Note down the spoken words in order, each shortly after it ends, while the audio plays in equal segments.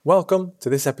Welcome to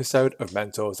this episode of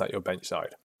Mentors at Your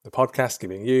Benchside, the podcast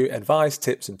giving you advice,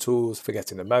 tips and tools for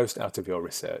getting the most out of your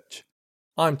research.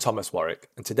 I'm Thomas Warwick,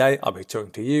 and today I'll be talking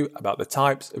to you about the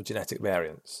types of genetic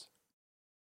variants.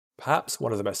 Perhaps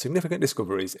one of the most significant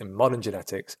discoveries in modern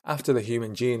genetics after the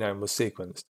human genome was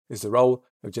sequenced is the role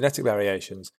of genetic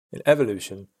variations in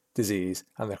evolution, disease,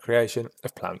 and the creation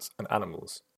of plants and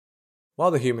animals.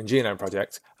 While the Human Genome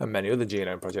Project, and many other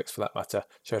genome projects for that matter,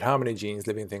 showed how many genes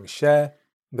living things share,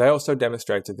 they also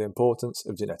demonstrated the importance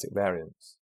of genetic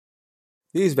variants.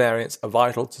 These variants are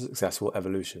vital to successful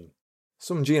evolution.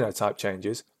 Some genotype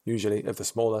changes, usually of the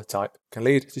smaller type, can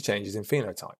lead to changes in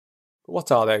phenotype. But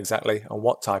what are they exactly, and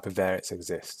what type of variants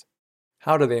exist?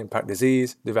 How do they impact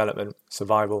disease, development,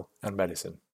 survival, and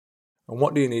medicine? And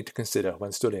what do you need to consider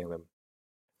when studying them?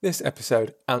 This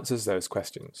episode answers those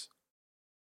questions.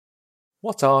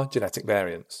 What are genetic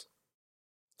variants?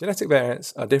 Genetic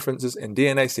variants are differences in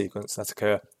DNA sequence that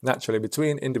occur naturally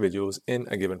between individuals in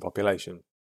a given population.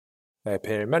 They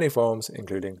appear in many forms,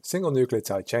 including single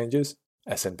nucleotide changes,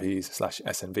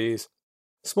 SNPs/SNVs,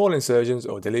 small insertions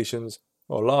or deletions,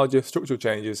 or larger structural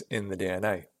changes in the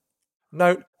DNA.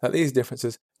 Note that these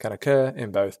differences can occur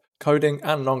in both coding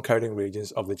and non-coding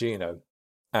regions of the genome,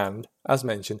 and, as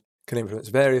mentioned, can influence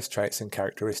various traits and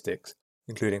characteristics,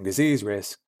 including disease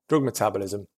risk, drug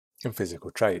metabolism, and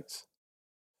physical traits.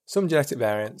 Some genetic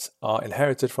variants are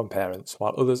inherited from parents,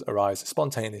 while others arise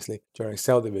spontaneously during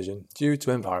cell division due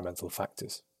to environmental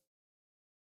factors.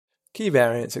 Key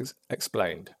variants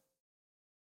explained.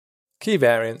 Key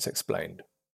variants explained.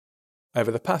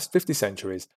 Over the past 50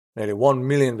 centuries, nearly 1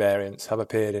 million variants have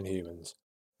appeared in humans.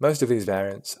 Most of these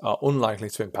variants are unlikely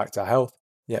to impact our health,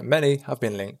 yet many have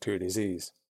been linked to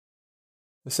disease.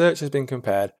 Research has been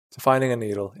compared to finding a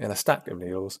needle in a stack of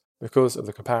needles because of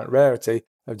the apparent rarity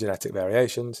of genetic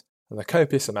variations and the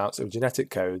copious amounts of genetic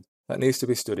code that needs to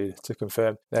be studied to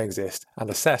confirm they exist and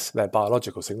assess their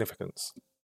biological significance.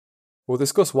 We'll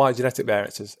discuss why genetic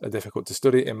variants are difficult to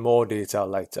study in more detail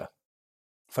later.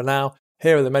 For now,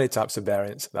 here are the many types of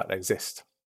variants that exist.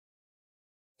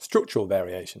 Structural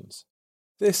variations.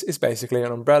 This is basically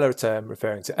an umbrella term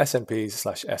referring to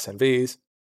SNPs/SNVs,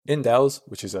 indels,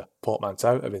 which is a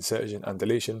portmanteau of insertion and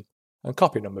deletion, and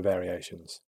copy number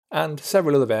variations, and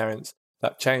several other variants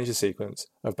that change the sequence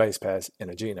of base pairs in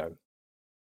a genome.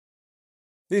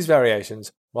 These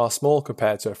variations, while small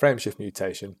compared to a frameshift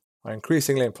mutation, are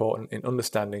increasingly important in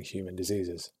understanding human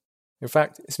diseases. In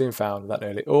fact, it's been found that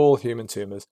nearly all human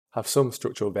tumours have some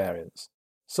structural variants,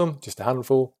 some just a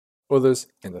handful, others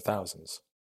in the thousands.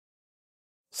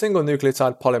 Single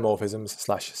nucleotide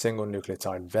polymorphisms/single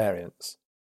nucleotide variants.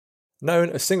 Known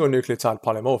as single nucleotide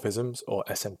polymorphisms, or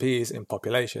SNPs, in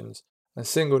populations, and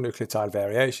single nucleotide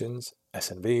variations,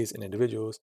 SNVs, in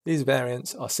individuals, these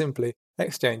variants are simply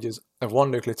exchanges of one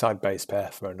nucleotide base pair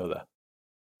for another.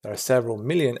 There are several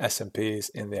million SNPs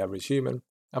in the average human,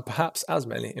 and perhaps as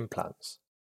many in plants.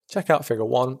 Check out Figure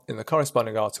 1 in the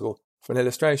corresponding article for an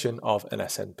illustration of an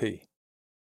SNP.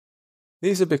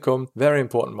 These have become very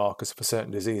important markers for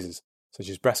certain diseases, such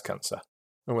as breast cancer,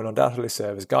 and will undoubtedly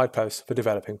serve as guideposts for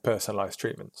developing personalised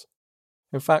treatments.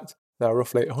 In fact, there are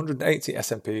roughly 180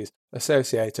 SNPs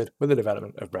associated with the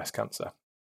development of breast cancer.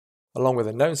 Along with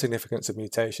the known significance of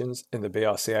mutations in the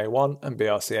BRCA1 and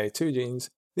BRCA2 genes,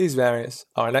 these variants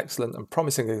are an excellent and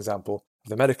promising example of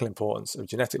the medical importance of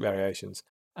genetic variations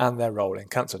and their role in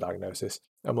cancer diagnosis,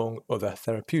 among other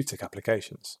therapeutic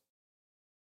applications.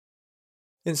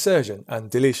 Insertion and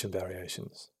deletion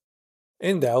variations.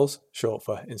 Indels, short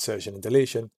for insertion and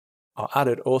deletion, are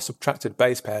added or subtracted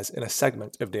base pairs in a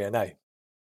segment of DNA.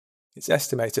 It's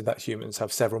estimated that humans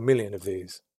have several million of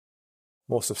these.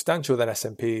 More substantial than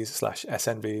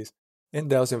SNPs/SNVs,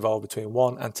 indels involve between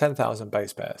 1 and 10,000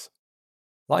 base pairs.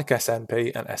 Like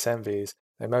SNP and SNVs,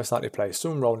 they most likely play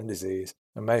some role in disease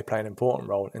and may play an important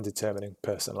role in determining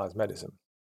personalised medicine.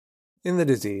 In the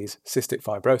disease, cystic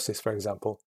fibrosis for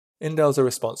example, indels are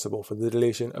responsible for the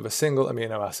deletion of a single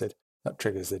amino acid that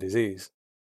triggers the disease.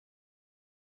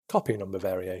 Copy number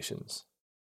variations.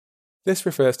 This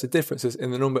refers to differences in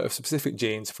the number of specific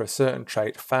genes for a certain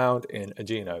trait found in a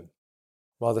genome.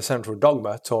 While the central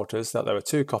dogma taught us that there were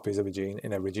 2 copies of a gene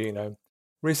in every genome,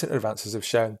 recent advances have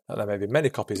shown that there may be many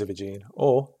copies of a gene,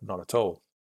 or none at all.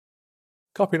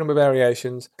 Copy number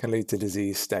variations can lead to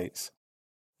disease states.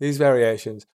 These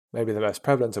variations may be the most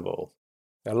prevalent of all.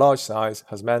 Their large size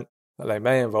has meant that they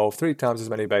may involve 3 times as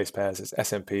many base pairs as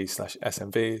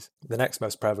SNPs/SNVs, the next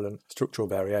most prevalent structural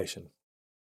variation.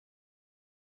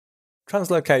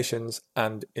 Translocations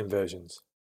and inversions.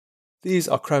 These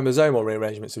are chromosomal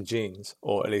rearrangements of genes,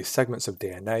 or at least segments of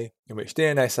DNA, in which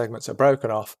DNA segments are broken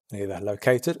off and either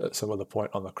located at some other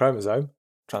point on the chromosome,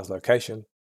 translocation,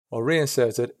 or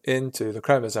reinserted into the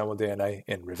chromosomal DNA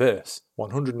in reverse,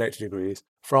 180 degrees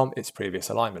from its previous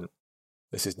alignment.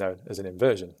 This is known as an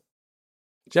inversion.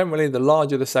 Generally, the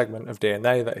larger the segment of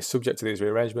DNA that is subject to these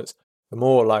rearrangements, the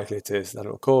more likely it is that it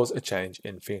will cause a change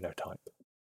in phenotype.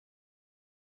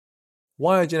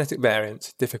 Why are genetic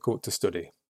variants difficult to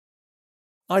study?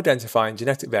 Identifying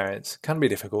genetic variants can be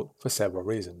difficult for several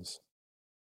reasons.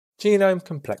 Genome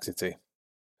complexity.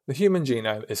 The human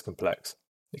genome is complex.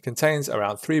 It contains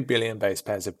around 3 billion base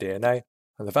pairs of DNA,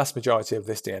 and the vast majority of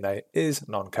this DNA is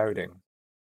non-coding.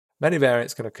 Many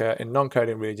variants can occur in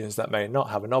non-coding regions that may not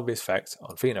have an obvious effect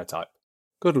on phenotype.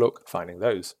 Good luck finding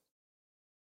those.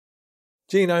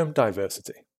 Genome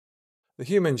diversity. The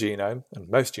human genome, and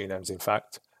most genomes in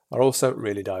fact, are also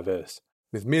really diverse,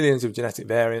 with millions of genetic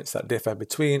variants that differ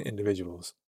between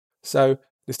individuals. So,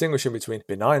 distinguishing between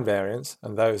benign variants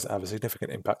and those that have a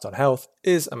significant impact on health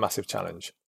is a massive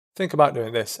challenge. Think about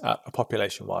doing this at a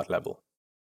population-wide level.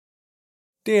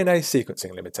 DNA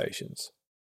sequencing limitations.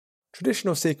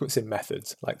 Traditional sequencing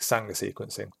methods, like Sanger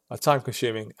sequencing, are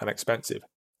time-consuming and expensive,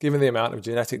 given the amount of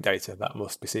genetic data that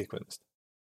must be sequenced.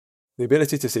 The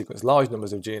ability to sequence large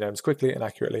numbers of genomes quickly and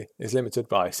accurately is limited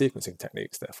by sequencing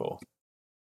techniques, therefore.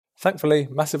 Thankfully,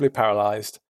 massively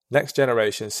parallelized,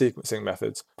 next-generation sequencing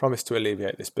methods promise to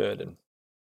alleviate this burden.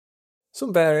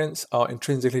 Some variants are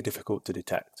intrinsically difficult to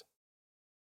detect.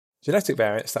 Genetic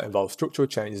variants that involve structural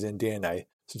changes in DNA,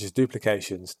 such as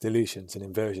duplications, deletions, and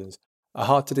inversions, are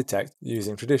hard to detect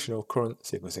using traditional current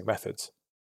sequencing methods.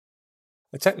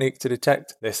 A technique to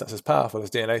detect this that's as powerful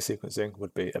as DNA sequencing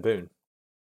would be a boon.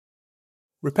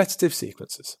 Repetitive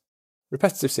sequences.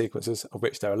 Repetitive sequences, of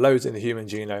which there are loads in the human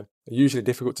genome, are usually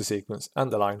difficult to sequence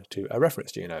and align to a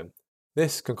reference genome.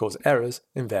 This can cause errors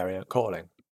in variant calling.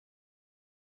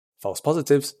 False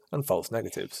positives and false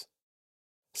negatives.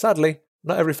 Sadly,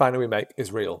 not every finding we make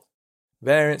is real.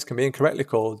 Variants can be incorrectly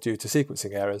called due to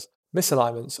sequencing errors,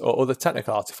 misalignments, or other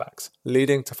technical artifacts,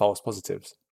 leading to false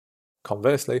positives.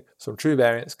 Conversely, some true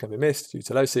variants can be missed due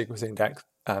to low sequencing depth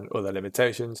and other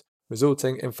limitations,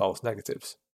 resulting in false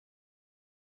negatives.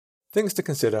 Things to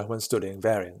consider when studying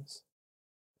variants.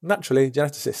 Naturally,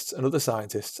 geneticists and other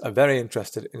scientists are very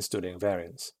interested in studying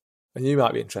variants, and you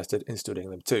might be interested in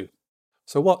studying them too.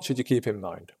 So what should you keep in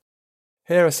mind?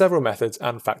 Here are several methods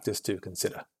and factors to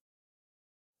consider.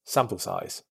 Sample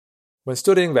size. When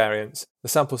studying variants, the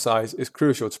sample size is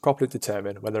crucial to properly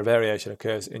determine whether a variation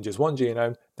occurs in just one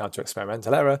genome down to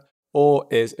experimental error or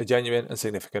is a genuine and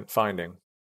significant finding.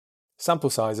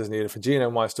 Sample sizes needed for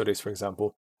genome-wide studies, for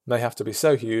example, may have to be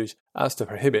so huge as to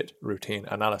prohibit routine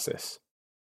analysis.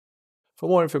 For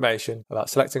more information about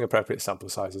selecting appropriate sample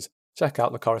sizes, check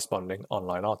out the corresponding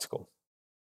online article.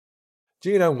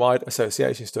 Genome-wide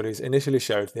association studies initially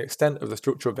showed the extent of the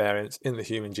structural variants in the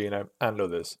human genome and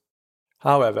others.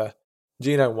 However,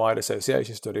 genome-wide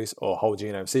association studies, or whole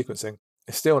genome sequencing,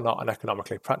 is still not an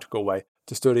economically practical way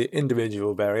to study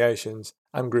individual variations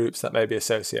and groups that may be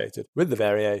associated with the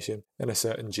variation in a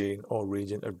certain gene or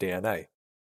region of DNA.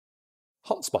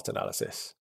 Hotspot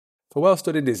analysis. For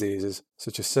well-studied diseases,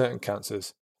 such as certain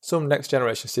cancers, some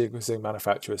next-generation sequencing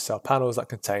manufacturers sell panels that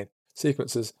contain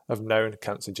sequences of known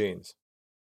cancer genes.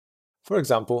 For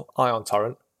example,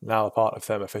 IonTorrent, now a part of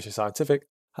Thermo Fisher Scientific,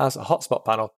 has a hotspot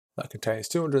panel that contains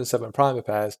 207 primer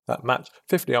pairs that match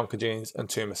 50 oncogenes and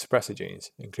tumor suppressor genes,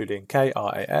 including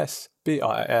KRAS,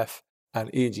 BRAF,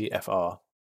 and EGFR.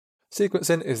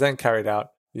 Sequencing is then carried out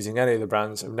using any of the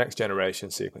brands of next-generation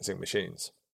sequencing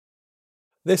machines.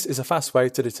 This is a fast way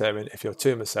to determine if your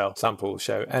tumour cell samples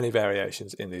show any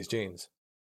variations in these genes.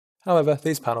 However,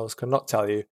 these panels cannot tell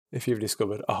you if you've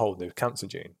discovered a whole new cancer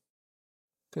gene.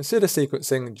 Consider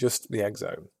sequencing just the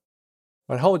exome.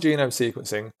 When whole genome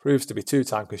sequencing proves to be too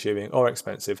time-consuming or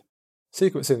expensive,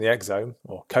 sequencing the exome,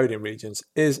 or coding regions,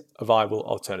 is a viable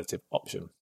alternative option.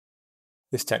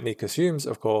 This technique assumes,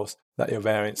 of course, that your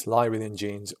variants lie within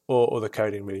genes or other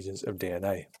coding regions of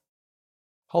DNA.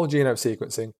 Whole genome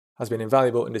sequencing has been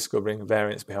invaluable in discovering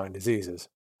variants behind diseases,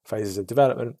 phases of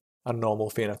development, and normal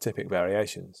phenotypic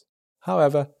variations.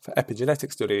 However, for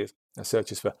epigenetic studies and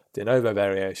searches for de novo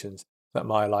variations that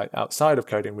might lie outside of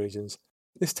coding regions,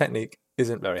 this technique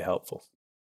isn't very helpful.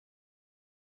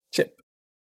 CHIP.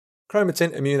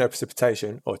 Chromatin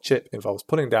immunoprecipitation, or CHIP, involves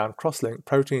pulling down cross-linked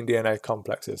protein-DNA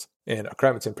complexes in a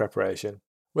chromatin preparation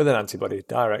with an antibody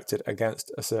directed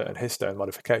against a certain histone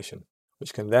modification,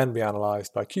 which can then be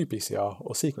analysed by qPCR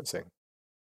or sequencing.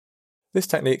 This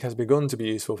technique has begun to be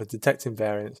useful for detecting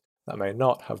variants that may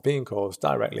not have been caused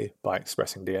directly by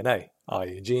expressing DNA,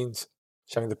 i.e. genes,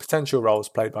 showing the potential roles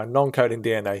played by non-coding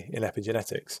DNA in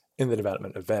epigenetics in the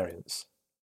development of variants.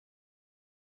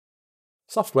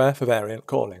 Software for variant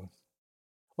calling.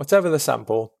 Whatever the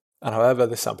sample, and however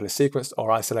the sample is sequenced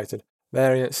or isolated,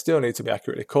 variants still need to be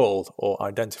accurately called or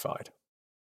identified.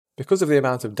 Because of the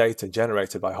amount of data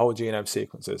generated by whole genome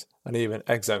sequences and even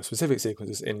exome-specific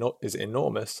sequences is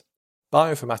enormous,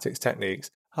 bioinformatics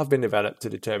techniques have been developed to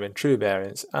determine true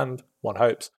variants and, one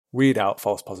hopes, weed out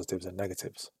false positives and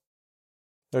negatives.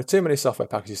 There are too many software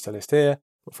packages to list here,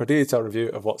 but for a detailed review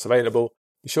of what's available,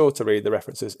 be sure to read the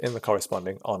references in the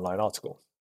corresponding online article.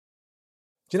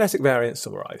 Genetic variants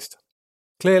summarised.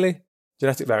 Clearly,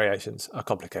 genetic variations are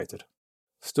complicated.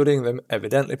 Studying them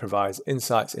evidently provides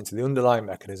insights into the underlying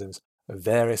mechanisms of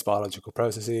various biological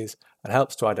processes and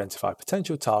helps to identify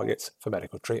potential targets for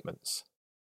medical treatments.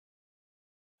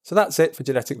 So that's it for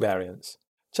genetic variants.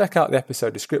 Check out the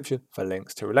episode description for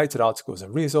links to related articles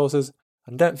and resources,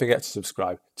 and don't forget to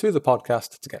subscribe to the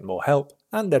podcast to get more help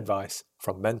and advice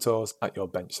from mentors at your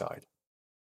benchside.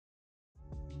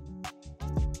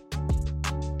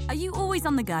 Are you always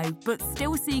on the go, but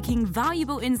still seeking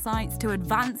valuable insights to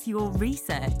advance your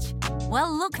research?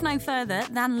 Well, look no further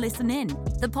than Listen In,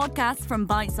 the podcast from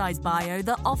Bite Size Bio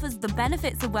that offers the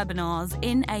benefits of webinars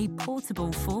in a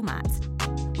portable format.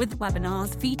 With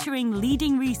webinars featuring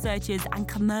leading researchers and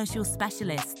commercial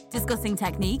specialists discussing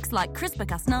techniques like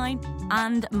CRISPR-Cas9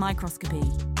 and microscopy.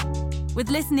 With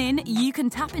Listen In, you can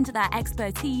tap into their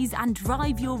expertise and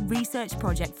drive your research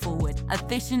project forward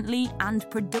efficiently and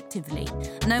productively,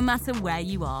 no matter where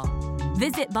you are.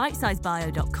 Visit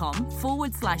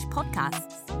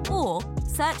bitesizebio.com/podcasts or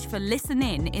search for Listen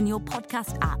In your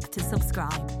podcast app to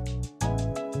subscribe.